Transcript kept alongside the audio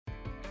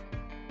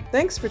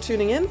Thanks for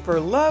tuning in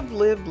for Love,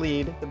 Live,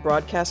 Lead, the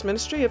broadcast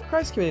ministry of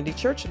Christ Community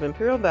Church of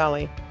Imperial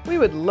Valley. We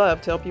would love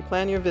to help you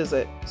plan your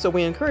visit, so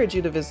we encourage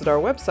you to visit our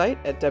website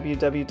at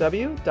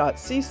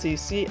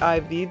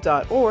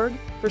www.cccciv.org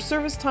for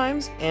service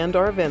times and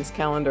our events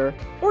calendar.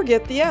 Or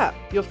get the app.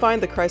 You'll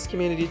find the Christ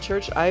Community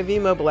Church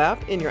IV mobile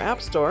app in your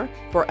app store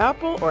for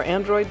Apple or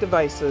Android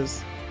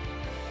devices.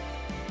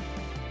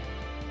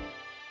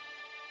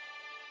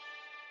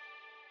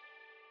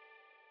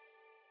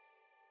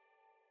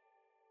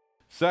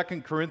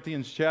 Second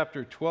Corinthians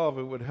chapter 12,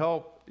 it would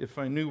help if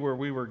I knew where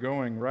we were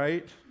going,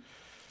 right?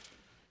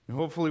 And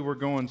hopefully we're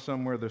going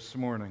somewhere this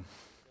morning.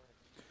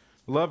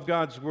 Love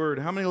God's Word.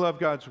 How many love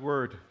God's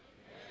Word?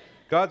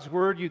 God's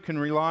Word you can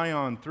rely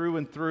on through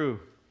and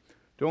through.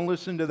 Don't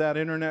listen to that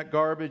internet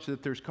garbage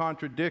that there's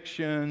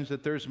contradictions,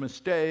 that there's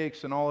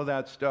mistakes and all of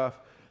that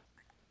stuff.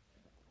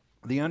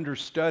 The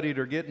understudied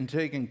are getting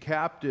taken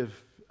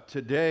captive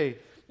today,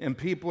 and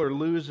people are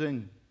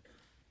losing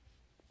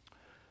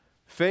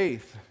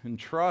faith and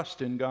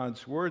trust in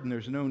God's Word, and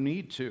there's no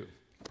need to.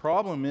 The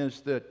problem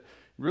is that it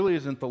really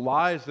isn't the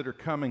lies that are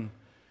coming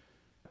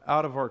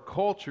out of our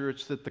culture,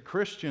 it's that the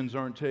Christians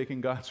aren't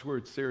taking God's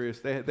Word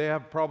serious. They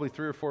have probably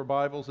 3 or 4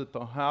 Bibles at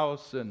the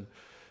house, and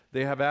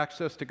they have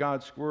access to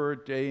God's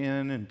Word day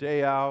in and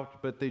day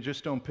out, but they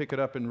just don't pick it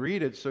up and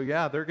read it. So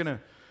yeah, they're going to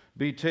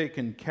be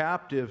taken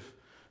captive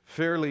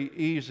fairly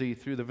easy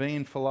through the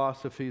vain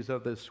philosophies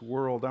of this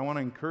world. I want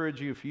to encourage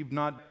you, if you've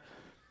not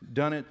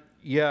done it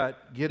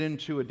yet, get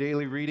into a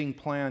daily reading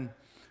plan,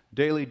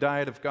 daily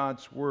diet of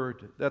God's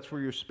Word. That's where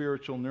your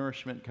spiritual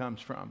nourishment comes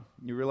from.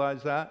 You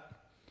realize that?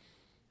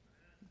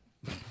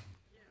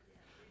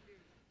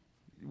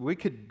 We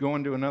could go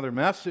into another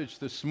message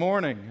this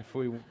morning if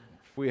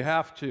we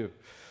have to.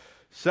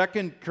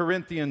 2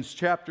 Corinthians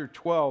chapter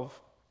 12.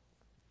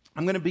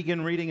 I'm going to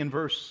begin reading in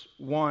verse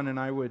 1, and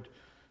I would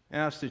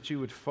ask that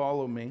you would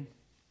follow me.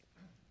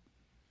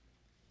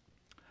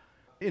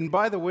 And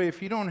by the way,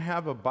 if you don't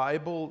have a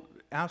Bible,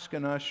 ask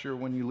an usher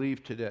when you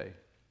leave today.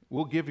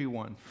 We'll give you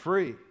one,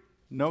 free,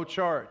 no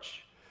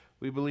charge.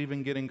 We believe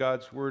in getting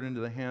God's Word into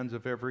the hands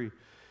of every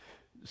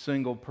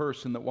single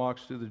person that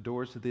walks through the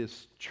doors of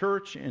this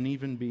church and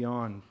even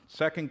beyond.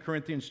 2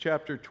 Corinthians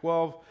chapter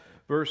 12,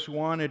 verse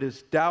 1, it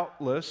is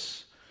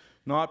doubtless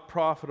not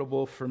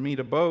profitable for me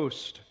to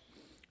boast.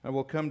 I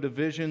will come to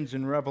visions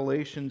and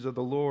revelations of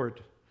the Lord.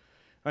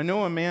 I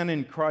know a man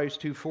in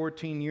Christ who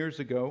 14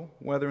 years ago,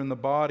 whether in the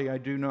body I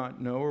do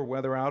not know, or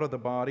whether out of the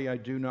body I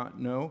do not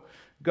know,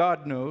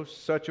 God knows,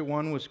 such a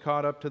one was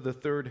caught up to the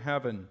third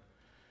heaven.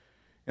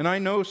 And I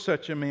know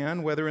such a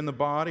man, whether in the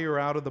body or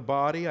out of the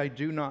body, I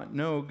do not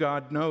know,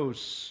 God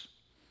knows.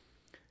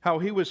 How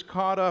he was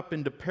caught up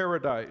into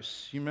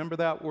paradise. You remember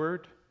that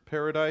word,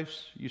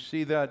 paradise? You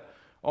see that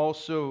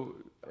also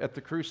at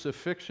the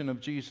crucifixion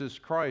of Jesus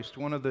Christ.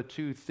 One of the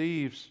 2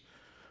 thieves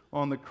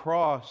on the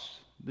cross,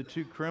 the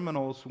 2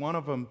 criminals, one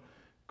of them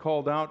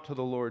called out to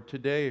the Lord,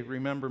 "Today,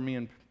 remember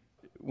me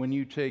when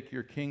you take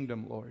your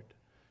kingdom, Lord."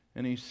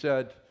 And he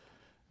said,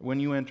 "When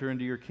you enter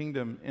into your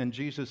kingdom," and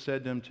Jesus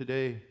said to him,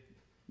 "Today,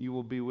 you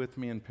will be with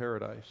me in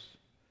paradise."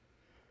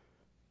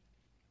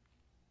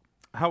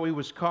 How he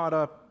was caught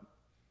up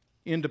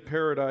into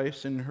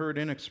paradise and heard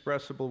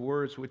inexpressible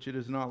words which it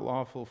is not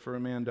lawful for a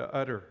man to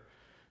utter.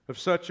 Of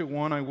such a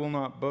one I will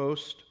not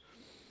boast.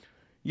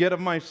 Yet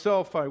of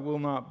myself I will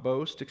not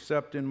boast,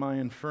 except in my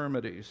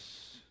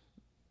infirmities.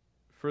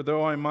 For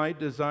though I might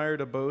desire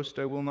to boast,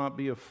 I will not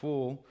be a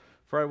fool,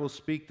 for I will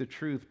speak the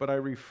truth, but I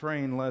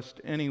refrain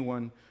lest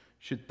anyone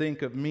should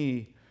think of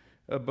me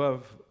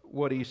above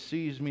what he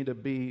sees me to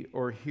be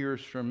or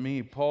hears from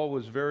me. Paul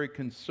was very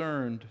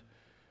concerned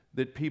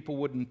that people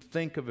wouldn't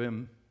think of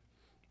him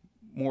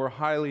more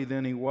highly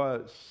than he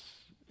was,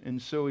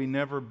 and so he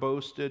never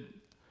boasted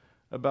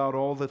about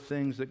all the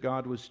things that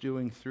God was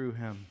doing through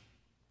him.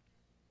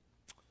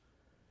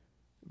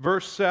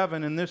 Verse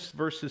 7, and this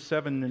verses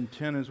 7 and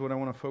 10 is what I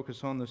want to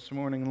focus on this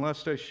morning.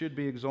 "Lest I should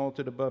be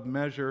exalted above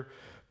measure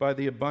by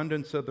the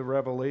abundance of the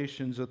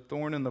revelations, a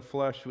thorn in the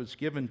flesh was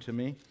given to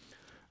me,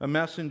 a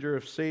messenger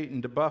of Satan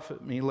to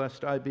buffet me,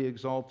 lest I be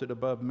exalted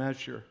above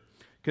measure.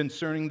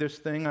 Concerning this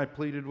thing I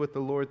pleaded with the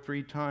Lord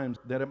 3 times,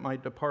 that it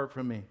might depart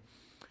from me.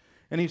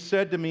 And he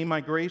said to me,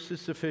 my grace is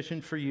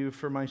sufficient for you,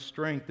 for my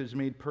strength is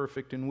made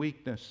perfect in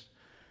weakness.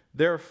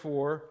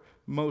 Therefore,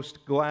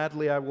 most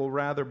gladly I will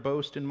rather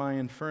boast in my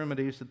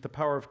infirmities, that the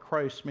power of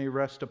Christ may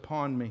rest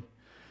upon me.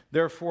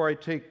 Therefore I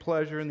take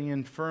pleasure in the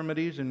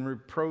infirmities and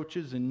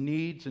reproaches and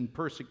needs and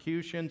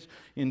persecutions,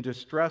 in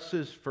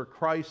distresses for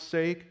Christ's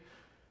sake.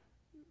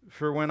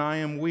 For when I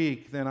am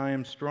weak, then I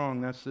am strong."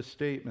 That's the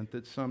statement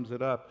that sums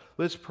it up.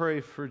 Let's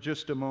pray for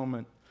just a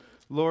moment.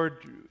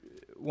 Lord,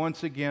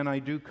 once again I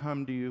do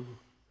come to you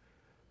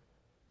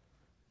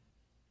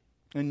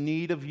in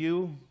need of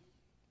you,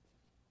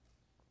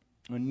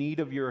 in need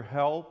of your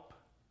help,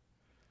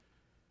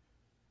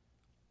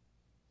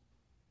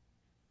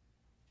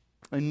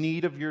 in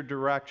need of your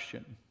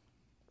direction.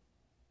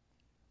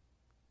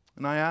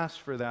 And I ask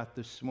for that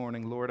this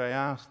morning, Lord. I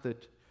ask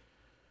that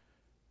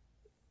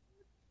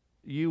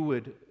you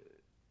would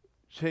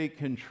take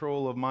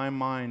control of my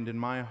mind and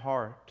my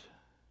heart,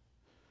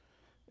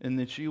 and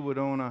that you would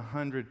own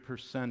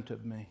 100%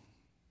 of me.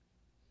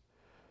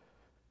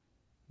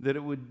 That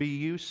it would be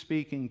you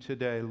speaking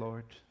today,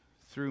 Lord,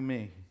 through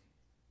me.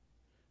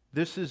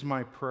 This is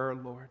my prayer,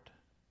 Lord.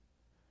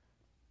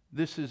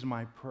 This is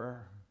my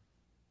prayer.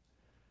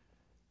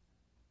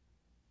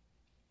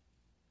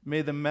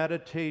 May the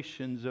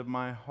meditations of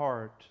my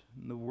heart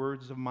and the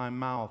words of my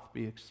mouth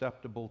be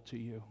acceptable to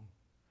you,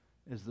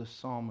 as the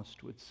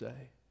psalmist would say.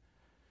 I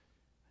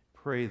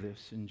pray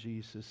this in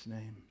Jesus'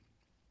 name.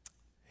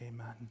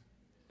 Amen.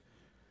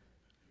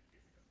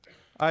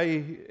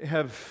 I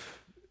have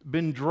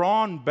been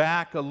drawn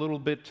back a little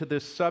bit to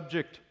this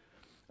subject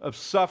of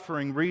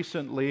suffering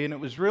recently, and it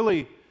was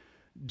really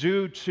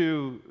due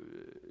to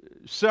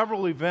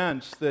several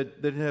events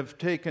that have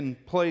taken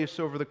place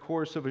over the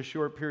course of a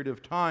short period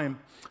of time.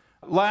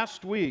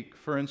 Last week,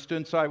 for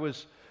instance, I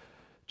was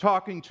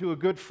talking to a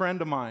good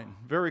friend of mine,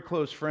 very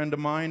close friend of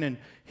mine, and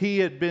he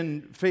had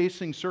been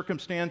facing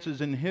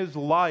circumstances in his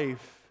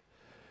life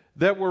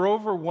that were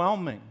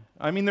overwhelming.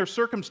 I mean, there's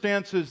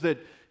circumstances that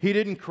he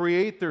didn't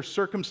create, there's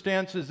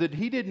circumstances that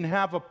he didn't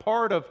have a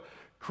part of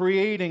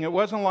creating. It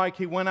wasn't like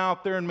he went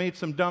out there and made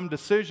some dumb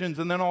decisions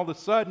and then all of a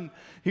sudden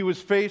he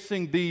was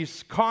facing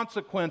these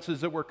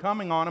consequences that were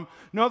coming on him.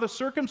 No, the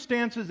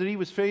circumstances that he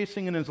was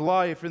facing in his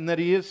life and that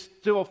he is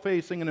still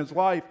facing in his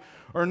life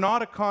are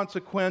not a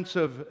consequence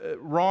of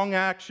wrong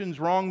actions,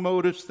 wrong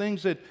motives,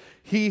 things that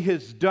he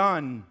has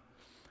done.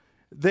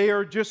 They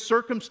are just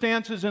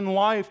circumstances in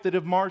life that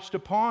have marched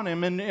upon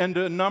him, and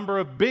a number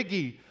of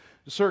biggie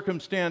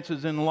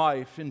circumstances in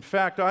life. In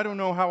fact, I don't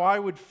know how I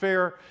would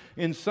fare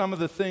in some of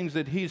the things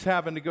that he's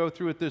having to go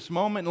through at this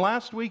moment. And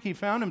last week he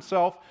found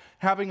himself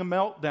having a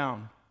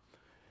meltdown.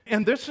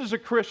 And this is a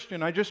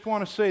Christian. I just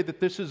want to say that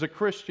this is a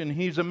Christian.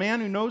 He's a man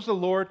who knows the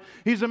Lord.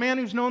 He's a man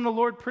who's known the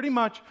Lord pretty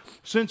much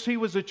since he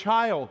was a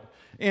child.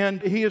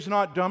 And he is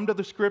not dumb to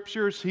the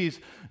Scriptures. He's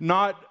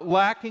not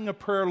lacking a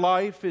prayer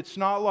life. It's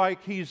not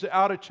like he's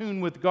out of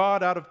tune with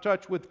God, out of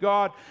touch with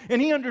God.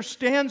 And he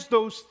understands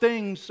those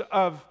things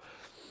of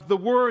the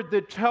Word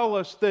that tell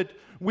us that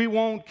we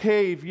won't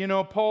cave. You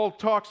know, Paul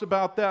talks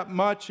about that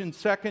much in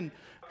 2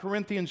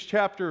 Corinthians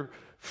chapter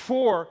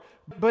 4.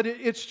 But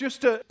it's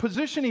just a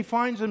position he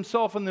finds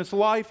himself in this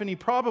life, and he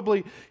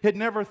probably had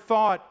never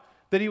thought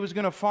that he was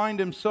going to find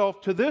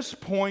himself to this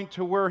point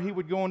to where he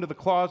would go into the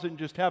closet and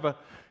just have a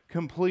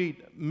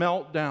complete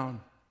meltdown.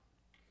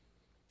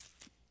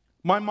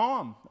 My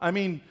mom,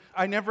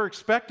 I never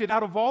expected,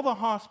 out of all the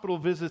hospital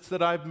visits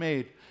that I've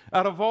made,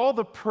 out of all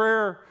the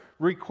prayer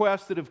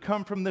requests that have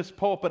come from this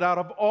pulpit, out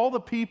of all the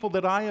people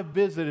that I have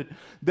visited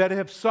that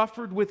have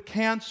suffered with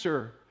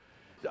cancer,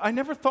 I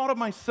never thought of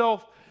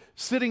myself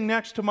sitting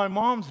next to my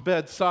mom's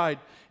bedside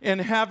and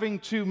having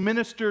to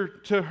minister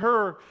to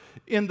her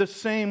in the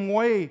same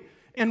way.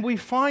 And we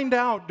find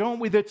out, don't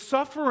we, that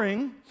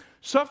suffering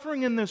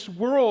in this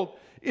world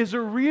is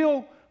a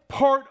real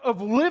part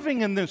of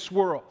living in this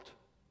world.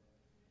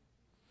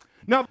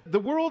 Now, the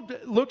world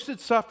looks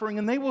at suffering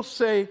and they will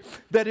say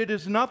that it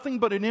is nothing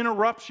but an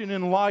interruption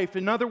in life.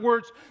 In other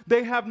words,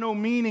 they have no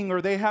meaning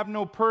or they have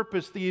no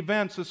purpose, the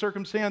events, the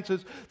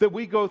circumstances that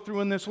we go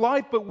through in this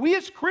life. But we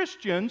as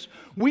Christians,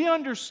 we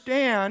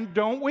understand,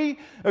 don't we,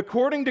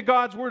 according to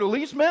God's Word, at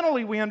least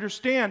mentally we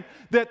understand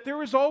that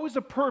there is always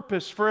a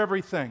purpose for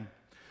everything.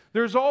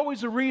 There's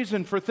always a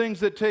reason for things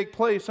that take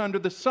place under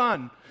the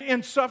sun.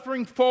 And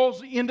suffering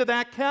falls into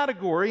that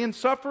category, and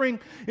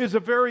suffering is a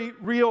very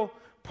real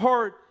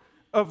part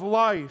of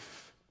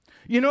life.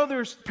 You know,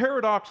 there's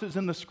paradoxes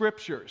in the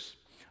Scriptures.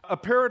 A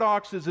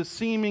paradox is a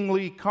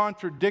seemingly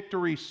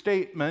contradictory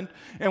statement,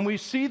 and we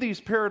see these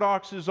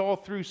paradoxes all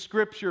through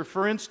Scripture.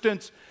 For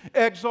instance,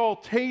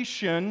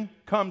 exaltation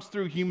comes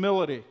through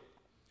humility.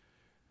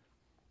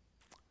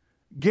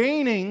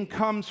 Gaining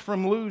comes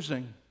from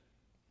losing.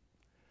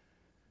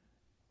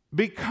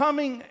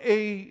 Becoming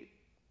a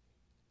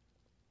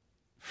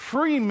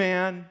free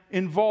man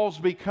involves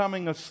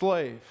becoming a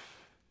slave.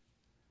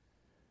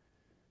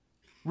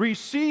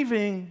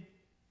 Receiving,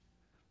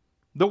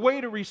 the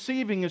way to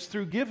receiving is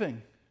through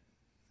giving.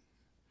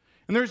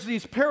 And there's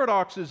these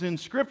paradoxes in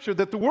Scripture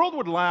that the world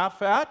would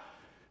laugh at,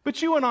 but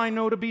you and I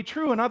know to be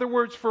true. In other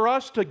words, for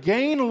us to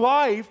gain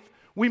life,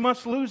 we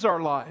must lose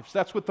our lives.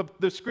 That's what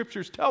the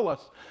Scriptures tell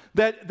us,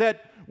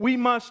 that we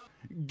must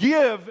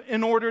give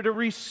in order to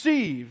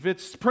receive.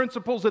 It's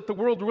principles that the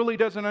world really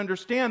doesn't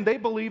understand. They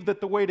believe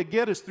that the way to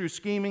get is through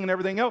scheming and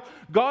everything else.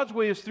 God's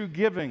way is through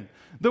giving.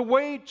 The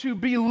way to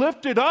be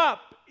lifted up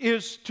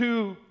is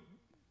to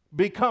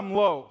become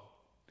low.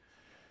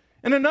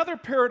 And another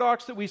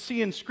paradox that we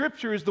see in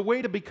Scripture is the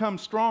way to become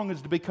strong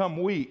is to become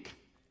weak.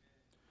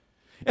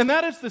 And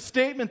that is the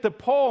statement that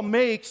Paul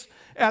makes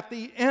at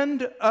the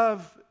end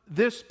of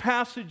this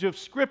passage of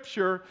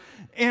Scripture.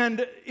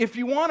 And if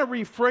you want to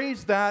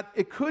rephrase that,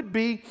 it could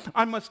be,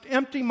 I must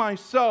empty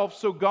myself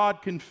so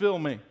God can fill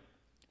me.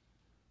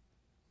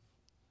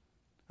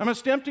 I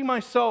must empty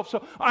myself,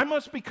 so I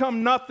must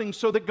become nothing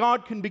so that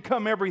God can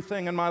become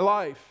everything in my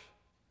life.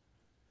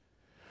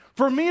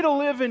 For me to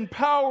live in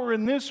power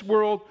in this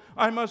world,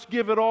 I must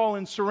give it all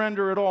and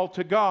surrender it all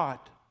to God.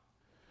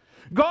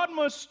 God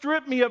must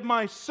strip me of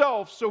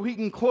myself so He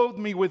can clothe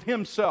me with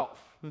Himself.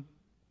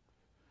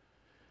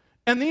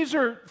 And these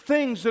are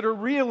things that are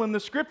real in the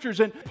Scriptures.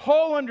 And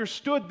Paul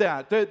understood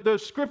that. The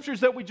Scriptures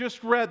that we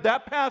just read,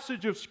 that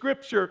passage of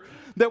Scripture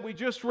that we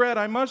just read,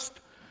 I must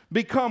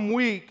become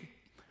weak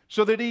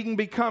so that He can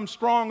become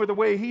strong, or the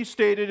way he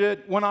stated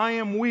it, when I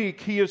am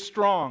weak, He is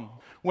strong.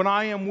 When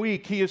I am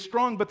weak, He is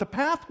strong. But the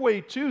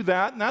pathway to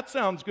that, and that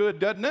sounds good,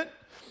 doesn't it?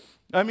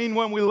 I mean,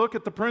 when we look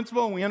at the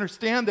principle and we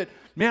understand that,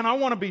 man, I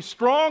want to be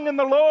strong in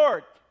the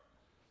Lord.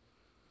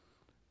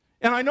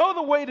 And I know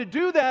the way to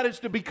do that is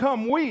to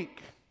become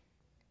weak.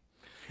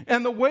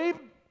 And the way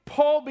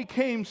Paul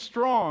became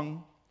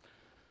strong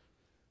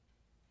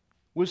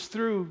was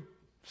through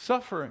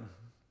suffering.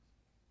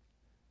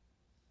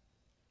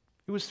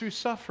 It was through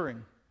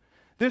suffering.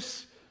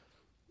 This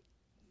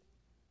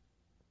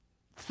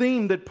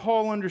theme that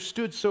Paul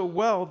understood so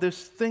well,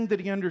 this thing that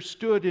he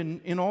understood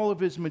in all of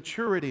his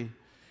maturity,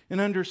 and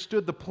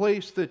understood the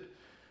place that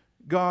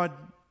God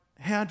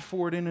had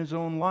for it in his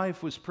own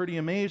life, was pretty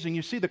amazing.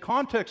 You see, the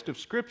context of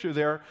Scripture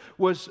there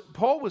was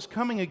Paul was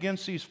coming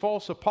against these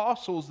false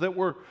apostles that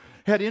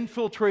had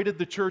infiltrated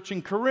the church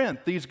in Corinth.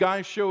 These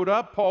guys showed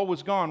up. Paul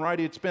was gone, right?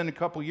 He had spent a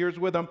couple years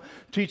with them,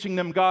 teaching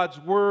them God's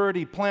Word.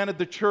 He planted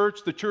the church.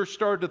 The church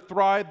started to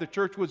thrive. The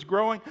church was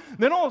growing.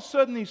 Then all of a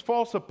sudden, these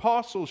false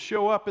apostles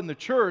show up in the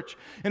church.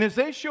 And as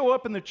they show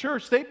up in the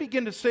church, they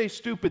begin to say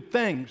stupid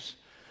things.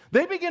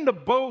 They begin to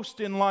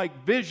boast in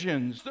like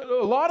visions.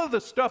 A lot of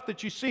the stuff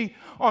that you see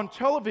on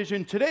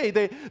television today,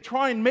 they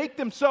try and make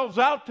themselves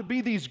out to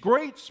be these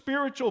great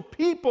spiritual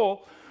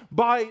people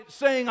by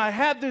saying, I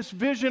had this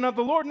vision of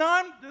the Lord.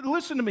 Now,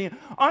 listen to me.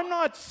 I'm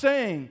not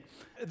saying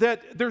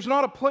that there's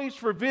not a place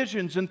for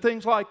visions and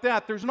things like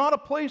that. There's not a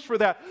place for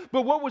that.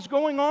 But what was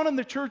going on in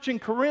the church in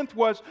Corinth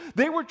was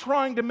they were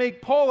trying to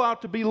make Paul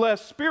out to be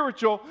less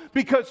spiritual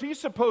because he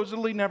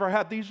supposedly never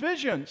had these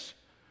visions.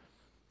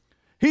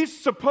 He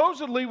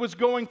supposedly was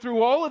going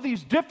through all of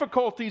these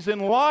difficulties in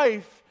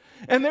life,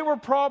 and they were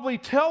probably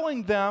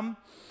telling them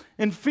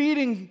and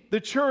feeding the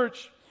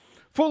church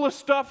full of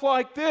stuff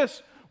like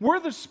this. We're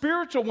the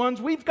spiritual ones.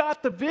 We've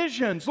got the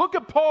visions. Look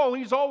at Paul.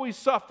 He's always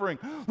suffering.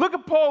 Look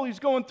at Paul. He's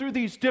going through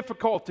these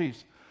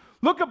difficulties.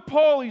 Look at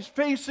Paul. He's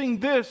facing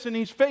this and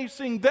he's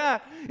facing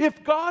that.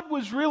 If God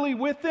was really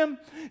with him,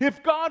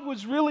 if God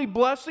was really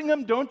blessing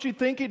him, don't you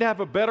think he'd have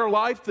a better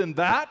life than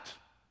that?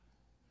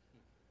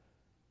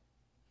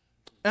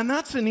 And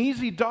that's an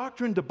easy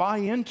doctrine to buy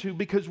into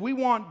because we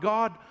want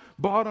God,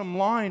 bottom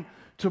line,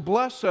 to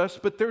bless us,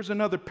 but there's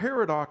another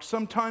paradox.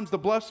 Sometimes the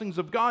blessings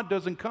of God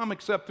doesn't come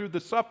except through the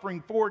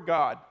suffering for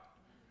God.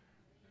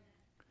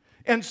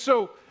 And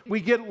so we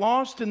get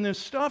lost in this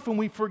stuff and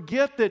we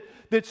forget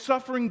that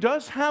suffering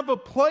does have a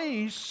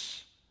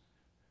place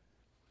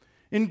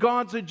in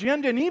God's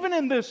agenda. And even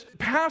in this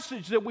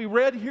passage that we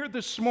read here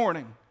this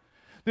morning,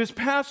 this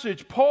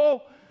passage,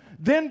 Paul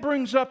then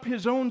brings up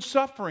his own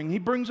suffering. He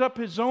brings up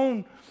his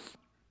own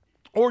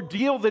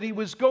ordeal that he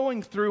was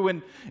going through,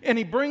 and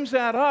he brings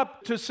that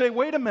up to say,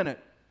 wait a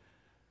minute.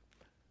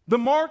 The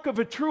mark of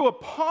a true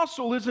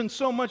apostle isn't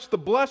so much the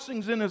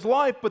blessings in his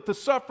life, but the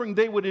suffering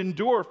they would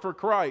endure for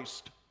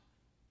Christ.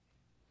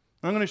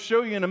 I'm going to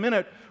show you in a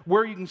minute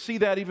where you can see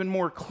that even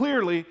more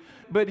clearly.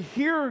 But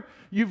here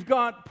you've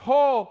got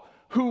Paul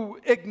who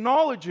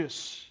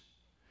acknowledges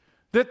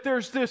that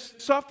there's this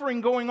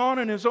suffering going on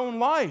in his own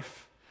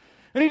life.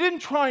 And he didn't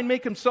try and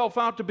make himself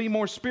out to be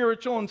more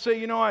spiritual and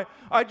say,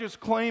 I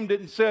just claimed it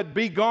and said,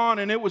 be gone,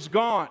 and it was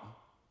gone.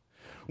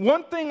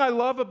 One thing I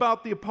love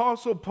about the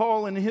Apostle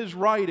Paul and his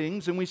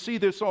writings, and we see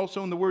this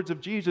also in the words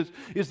of Jesus,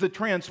 is the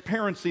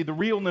transparency, the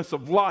realness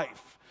of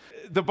life.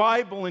 The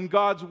Bible and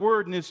God's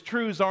Word and His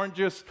truths aren't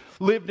just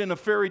lived in a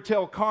fairy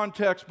tale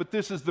context, but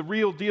this is the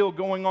real deal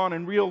going on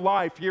in real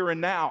life here and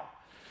now.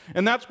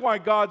 And that's why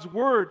God's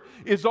Word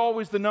is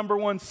always the number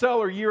one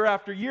seller year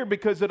after year,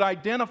 because it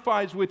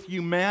identifies with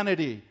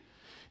humanity.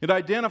 It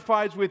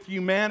identifies with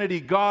humanity,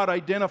 God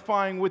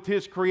identifying with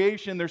His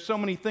creation. There's so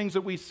many things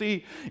that we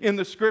see in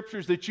the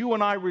Scriptures that you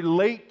and I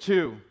relate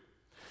to.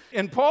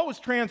 And Paul was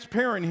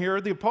transparent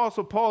here. The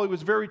Apostle Paul, he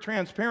was very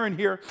transparent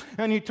here.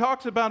 And he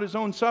talks about his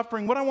own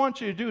suffering. What I want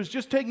you to do is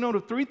just take note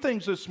of 3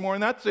 things this morning.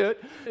 That's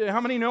it.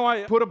 How many know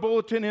I put a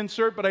bulletin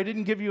insert, but I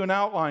didn't give you an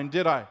outline,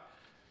 did I?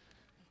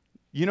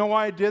 You know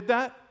why I did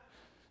that?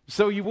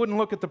 So you wouldn't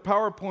look at the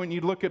PowerPoint,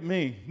 you'd look at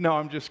me. No,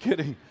 I'm just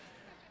kidding.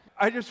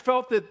 I just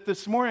felt that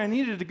this morning I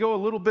needed to go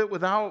a little bit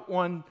without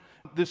one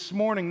this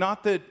morning.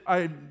 Not that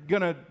I'm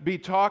going to be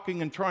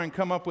talking and try and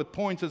come up with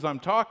points as I'm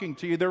talking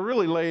to you. They're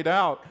really laid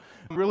out.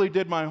 I really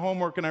did my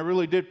homework and I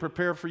really did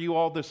prepare for you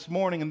all this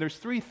morning. And there's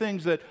 3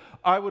 things that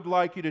I would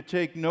like you to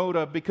take note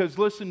of, because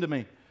listen to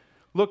me.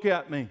 Look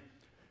at me.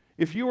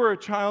 If you are a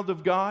child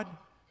of God,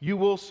 you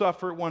will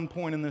suffer at one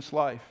point in this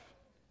life.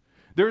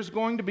 There's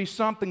going to be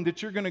something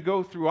that you're going to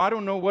go through. I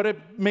don't know what it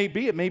may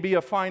be. It may be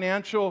a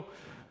financial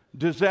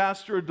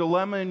disaster, a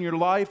dilemma in your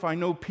life. I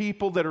know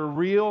people that are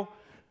real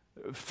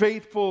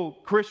faithful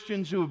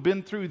Christians who have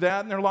been through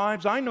that in their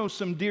lives. I know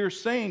some dear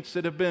saints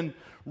that have been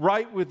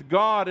right with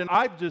God, and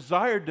I've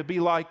desired to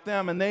be like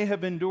them, and they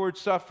have endured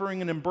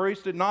suffering and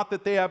embraced it. Not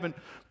that they haven't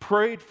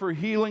prayed for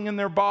healing in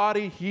their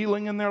body,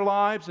 healing in their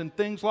lives, and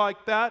things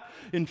like that.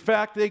 In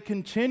fact, they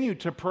continue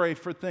to pray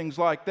for things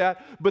like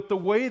that. But the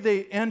way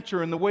they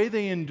enter and the way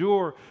they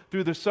endure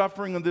through the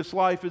suffering of this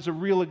life is a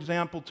real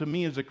example to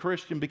me as a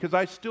Christian, because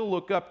I still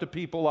look up to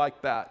people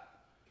like that.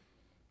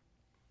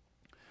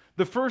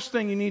 The first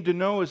thing you need to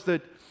know is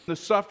that the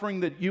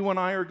suffering that you and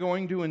I are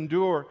going to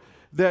endure,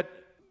 that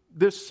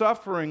this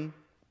suffering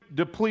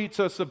depletes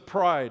us of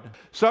pride.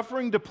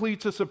 Suffering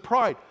depletes us of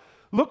pride.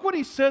 Look what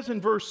he says in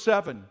verse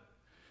 7.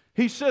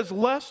 He says,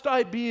 lest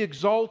I be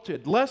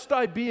exalted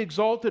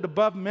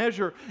above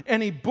measure.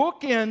 And he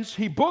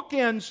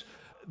bookends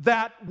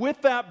that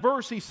with that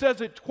verse. He says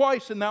it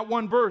twice in that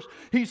one verse.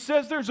 He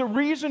says there's a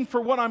reason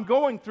for what I'm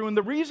going through, and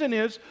the reason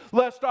is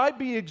lest I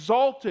be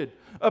exalted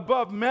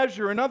above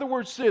measure. In other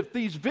words, if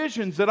these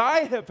visions that I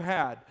have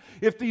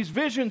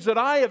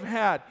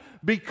had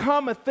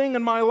become a thing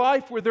in my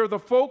life where they're the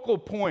focal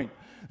point,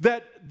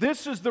 that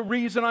this is the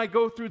reason I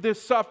go through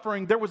this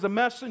suffering. There was a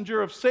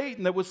messenger of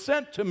Satan that was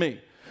sent to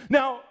me.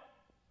 Now,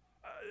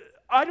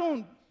 I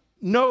don't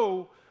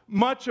know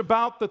much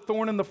about the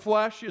thorn in the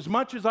flesh. As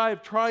much as I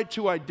have tried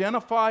to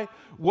identify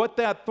what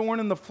that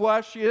thorn in the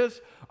flesh is,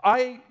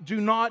 I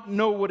do not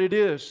know what it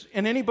is.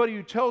 And anybody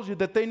who tells you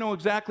that they know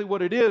exactly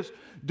what it is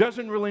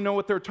doesn't really know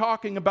what they're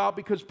talking about,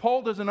 because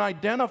Paul doesn't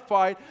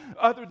identify it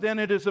other than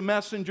it is a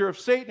messenger of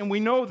Satan. And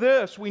we know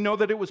this. We know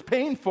that it was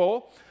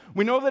painful.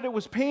 We know that it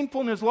was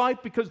painful in his life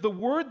because the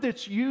word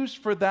that's used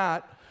for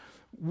that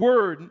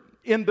word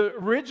in the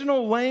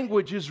original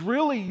language is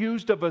really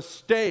used of a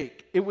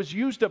stake. It was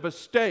used of a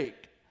stake.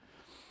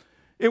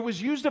 It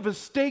was used of a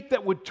stake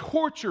that would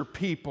torture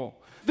people.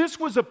 This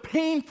was a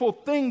painful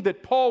thing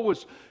that Paul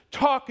was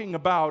talking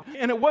about.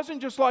 And it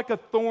wasn't just like a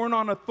thorn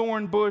on a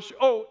thorn bush.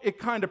 Oh, it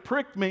kind of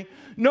pricked me.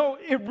 No,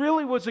 it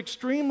really was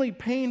extremely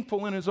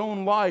painful in his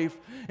own life.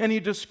 And he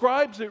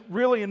describes it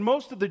really, and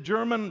most of the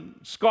German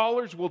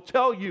scholars will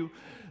tell you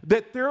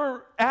that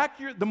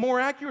the more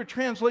accurate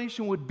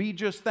translation would be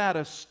just that,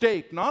 a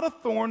stake. Not a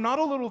thorn, not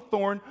a little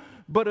thorn,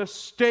 but a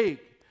stake.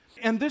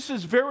 And this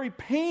is very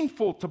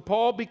painful to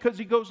Paul because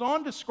he goes on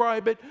to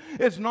describe it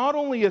as not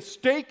only a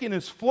stake in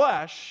his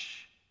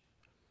flesh,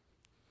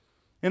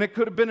 and it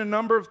could have been a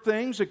number of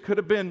things. It could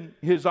have been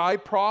his eye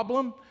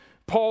problem.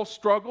 Paul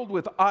struggled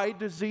with eye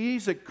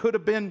disease. It could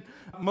have been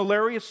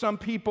malaria. Some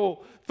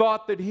people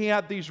thought that he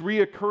had these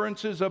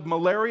reoccurrences of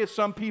malaria.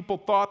 Some people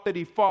thought that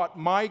he fought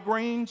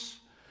migraines.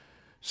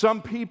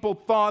 Some people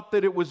thought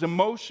that it was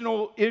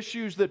emotional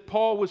issues that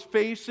Paul was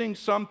facing.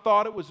 Some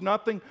thought it was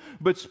nothing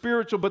but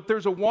spiritual. But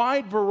there's a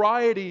wide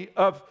variety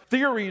of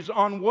theories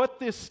on what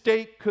this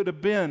stake could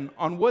have been,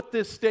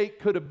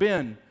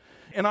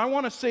 And I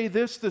want to say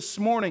this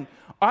morning.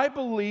 I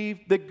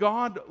believe that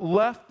God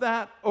left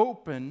that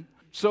open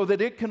so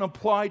that it can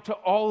apply to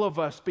all of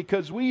us,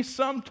 because we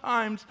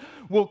sometimes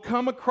will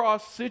come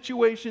across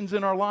situations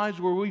in our lives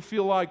where we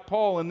feel like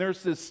Paul, and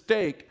there's this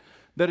stake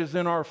that is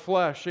in our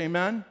flesh.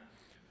 Amen?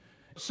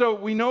 So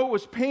we know it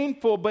was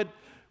painful, but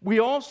we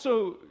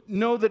also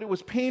know that it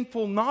was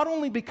painful not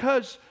only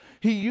because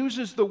he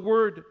uses the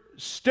word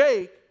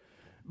stake,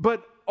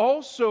 but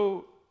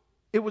also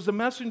it was a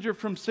messenger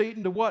from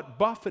Satan to what?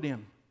 Buffet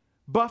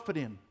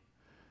him.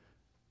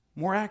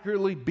 More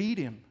accurately, beat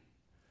him.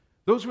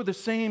 Those were the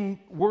same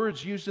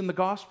words used in the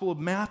Gospel of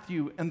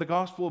Matthew and the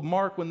Gospel of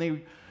Mark when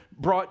they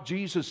brought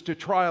Jesus to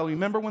trial.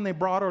 Remember when they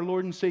brought our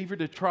Lord and Savior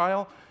to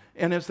trial?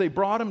 And as they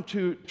brought him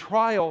to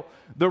trial,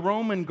 the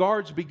Roman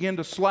guards began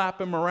to slap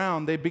him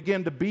around. They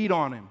began to beat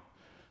on him.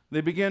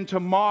 They began to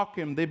mock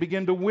him. They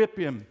began to whip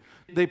him.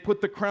 They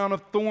put the crown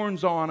of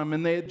thorns on him,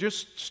 and they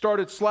just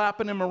started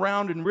slapping him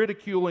around and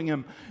ridiculing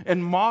him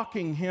and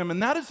mocking him.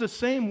 And that is the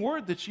same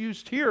word that's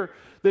used here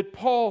that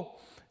Paul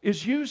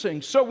is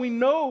using. So we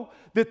know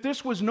that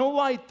this was no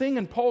light thing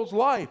in Paul's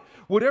life.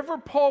 Whatever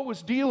Paul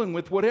was dealing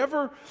with,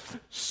 whatever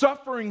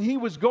suffering he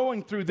was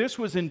going through, this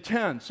was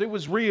intense. It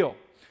was real.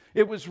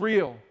 It was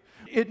real.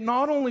 It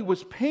not only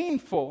was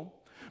painful,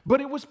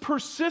 but it was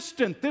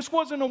persistent. This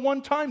wasn't a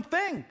one-time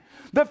thing.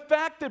 The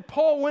fact that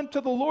Paul went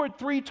to the Lord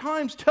 3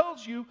 times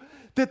tells you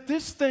that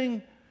this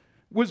thing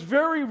was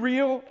very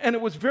real and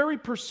it was very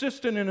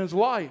persistent in his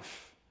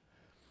life.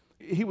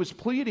 He was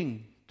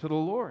pleading to the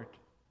Lord.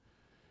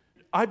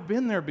 I've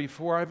been there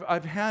before.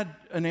 I've had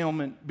an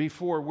ailment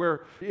before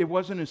where it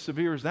wasn't as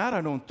severe as that, I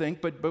don't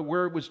think, but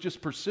where it was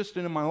just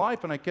persistent in my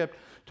life, and I kept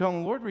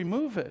telling the Lord,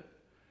 remove it.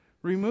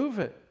 Remove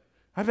it.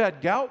 I've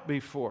had gout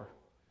before.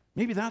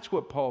 Maybe that's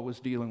what Paul was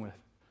dealing with.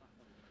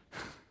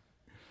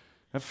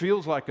 It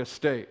feels like a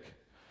stake.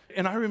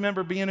 And I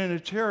remember being in a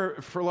chair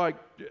for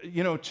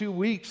 2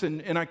 weeks,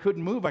 and I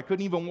couldn't move. I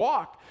couldn't even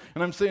walk.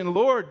 And I'm saying,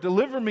 Lord,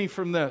 deliver me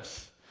from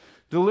this.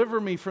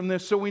 Deliver me from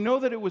this. So we know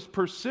that it was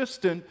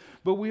persistent,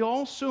 but we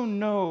also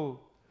know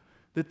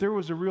that there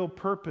was a real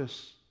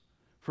purpose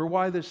for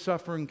why this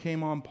suffering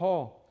came on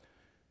Paul.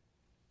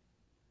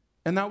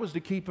 And that was to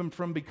keep him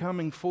from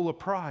becoming full of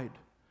pride.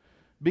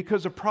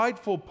 Because a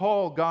prideful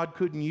Paul, God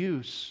couldn't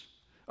use.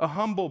 A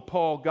humble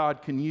Paul,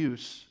 God can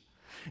use.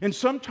 And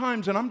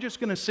sometimes, and I'm just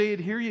going to say it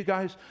here, you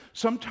guys,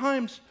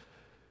 sometimes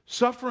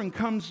suffering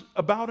comes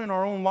about in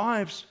our own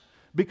lives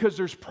because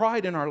there's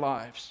pride in our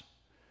lives.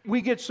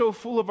 We get so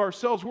full of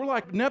ourselves. We're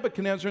like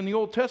Nebuchadnezzar in the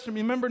Old Testament.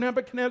 Remember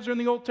Nebuchadnezzar in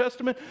the Old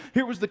Testament?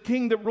 Here was the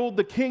king that ruled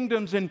the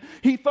kingdoms, and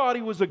he thought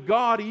he was a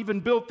god. He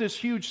even built this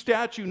huge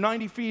statue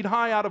 90 feet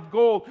high out of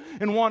gold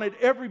and wanted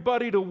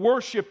everybody to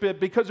worship it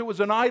because it was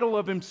an idol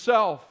of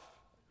himself.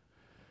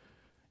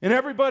 And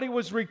everybody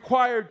was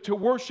required to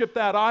worship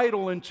that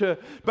idol and to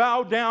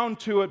bow down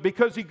to it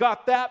because he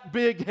got that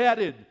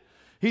big-headed.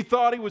 He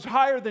thought he was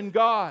higher than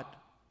God.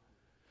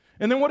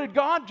 And then what did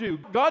God do?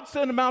 God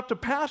sent him out to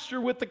pasture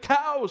with the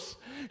cows.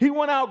 He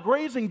went out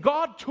grazing.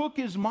 God took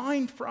his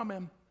mind from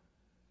him.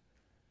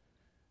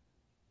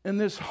 And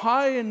this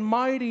high and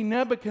mighty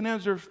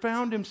Nebuchadnezzar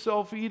found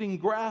himself eating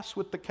grass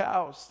with the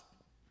cows.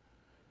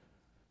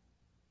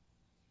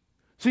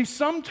 See,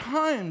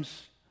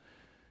 sometimes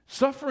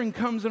suffering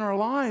comes in our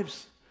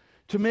lives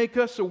to make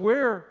us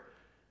aware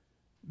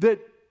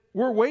that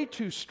we're way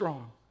too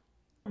strong.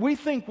 We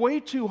think way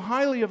too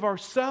highly of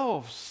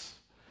ourselves.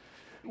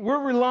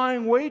 We're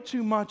relying way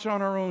too much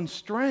on our own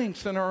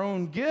strengths and our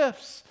own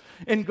gifts.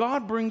 And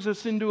God brings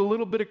us into a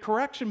little bit of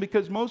correction,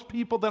 because most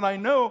people that I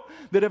know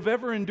that have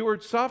ever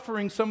endured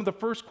suffering, some of the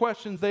first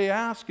questions they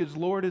ask is,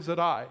 Lord, is it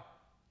I?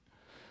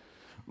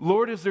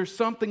 Lord, is there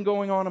something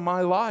going on in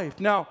my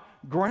life? Now,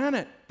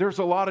 granted, there's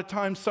a lot of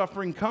times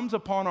suffering comes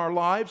upon our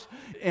lives,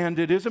 and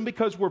it isn't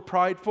because we're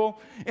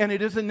prideful, and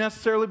it isn't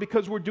necessarily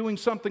because we're doing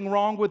something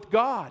wrong with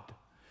God.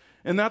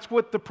 And that's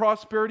what the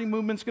prosperity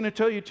movement's going to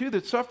tell you too,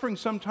 that suffering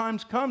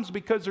sometimes comes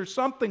because there's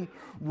something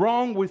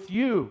wrong with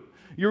you.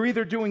 You're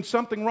either doing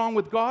something wrong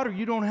with God or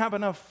you don't have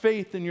enough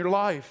faith in your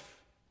life.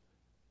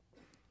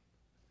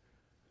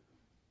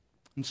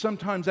 And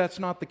sometimes that's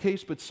not the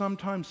case, but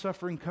sometimes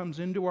suffering comes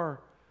into our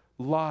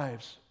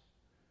lives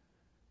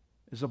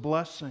as a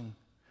blessing.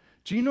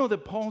 Do you know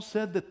that Paul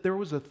said that there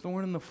was a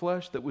thorn in the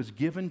flesh that was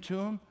given to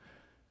him?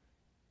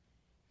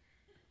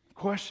 The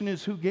question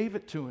is, who gave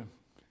it to him?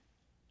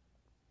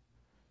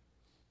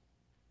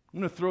 I'm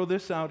going to throw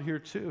this out here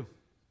too.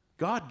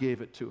 God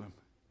gave it to him.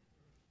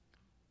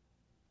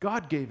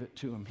 God gave it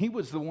to him. He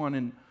was the one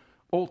in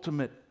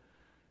ultimate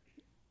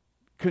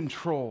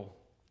control.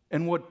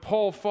 And what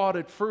Paul fought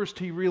at first,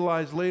 he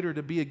realized later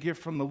to be a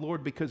gift from the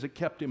Lord because it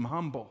kept him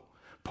humble.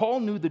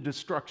 Paul knew the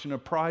destruction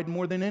of pride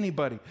more than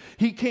anybody.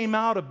 He came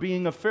out of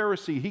being a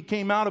Pharisee. He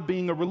came out of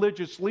being a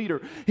religious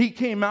leader. He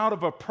came out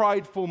of a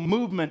prideful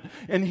movement,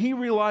 and he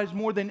realized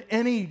more than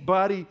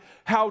anybody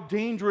how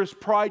dangerous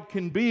pride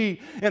can be,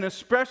 and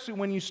especially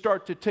when you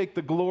start to take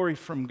the glory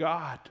from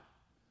God.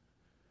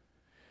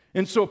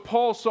 And so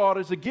Paul saw it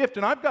as a gift,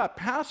 and I've got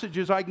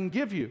passages I can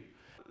give you.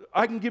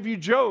 I can give you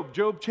Job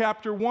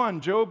chapter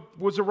 1. Job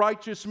was a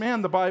righteous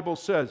man, the Bible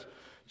says. It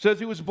says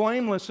he was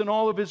blameless in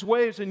all of his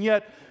ways, and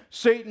yet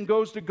Satan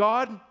goes to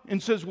God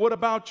and says, what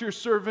about your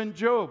servant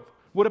Job?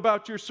 What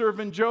about your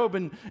servant Job?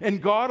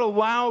 And God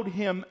allowed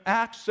him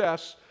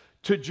access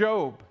to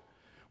Job.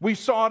 We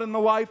saw it in the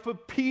life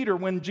of Peter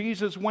when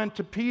Jesus went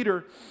to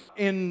Peter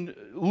in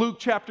Luke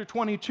chapter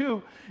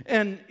 22.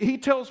 And he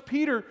tells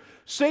Peter,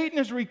 Satan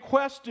has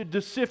requested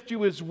to sift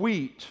you as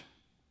wheat.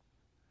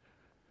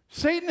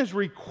 Satan has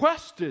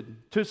requested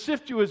to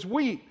sift you as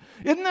wheat.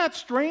 Isn't that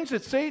strange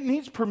that Satan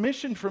needs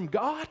permission from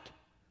God?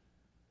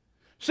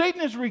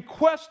 Satan has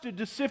requested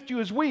to sift you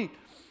as wheat,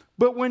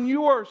 but when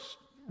you are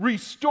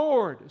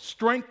restored,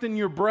 strengthen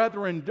your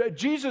brethren.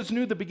 Jesus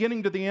knew the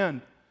beginning to the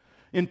end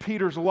in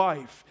Peter's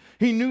life.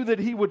 He knew that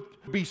he would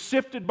be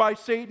sifted by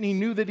Satan. He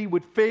knew that he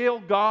would fail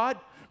God,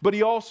 but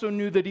he also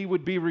knew that he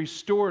would be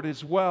restored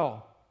as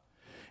well.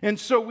 And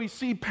so we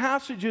see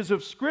passages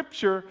of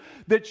Scripture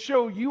that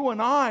show you and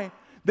I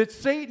that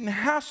Satan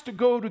has to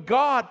go to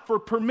God for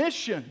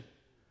permission.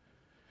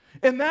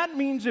 And that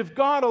means if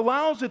God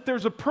allows it,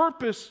 there's a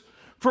purpose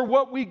for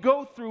what we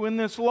go through in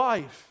this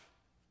life.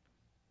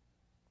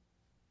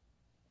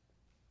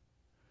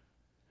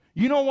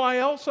 You know why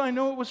else I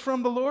know it was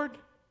from the Lord?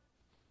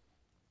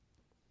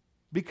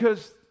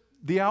 Because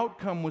the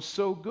outcome was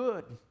so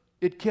good.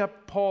 It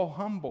kept Paul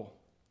humble.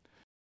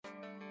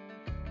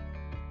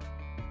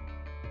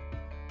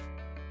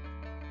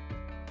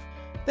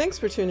 Thanks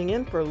for tuning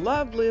in for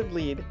Love, Live,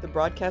 Lead, the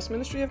broadcast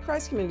ministry of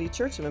Christ Community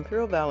Church of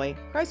Imperial Valley.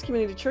 Christ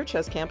Community Church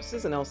has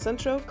campuses in El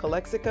Centro,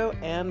 Calexico,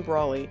 and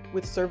Brawley,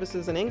 with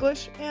services in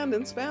English and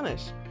in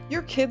Spanish.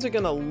 Your kids are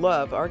going to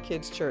love our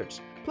kids' church.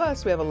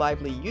 Plus, we have a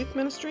lively youth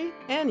ministry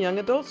and young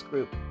adults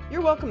group.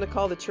 You're welcome to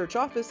call the church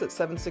office at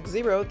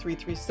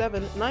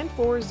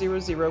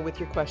 760-337-9400 with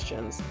your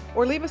questions,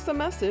 or leave us a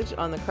message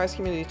on the Christ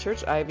Community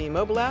Church IV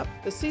mobile app,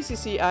 the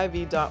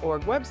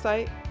ccciv.org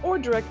website, or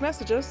direct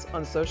message us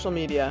on social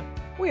media.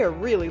 We are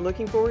really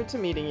looking forward to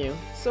meeting you.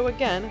 So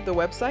again, the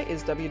website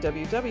is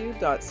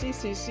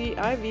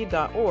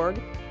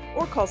www.cccciv.org,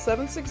 or call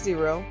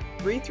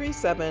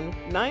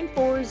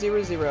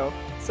 760-337-9400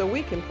 so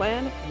we can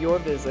plan your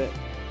visit.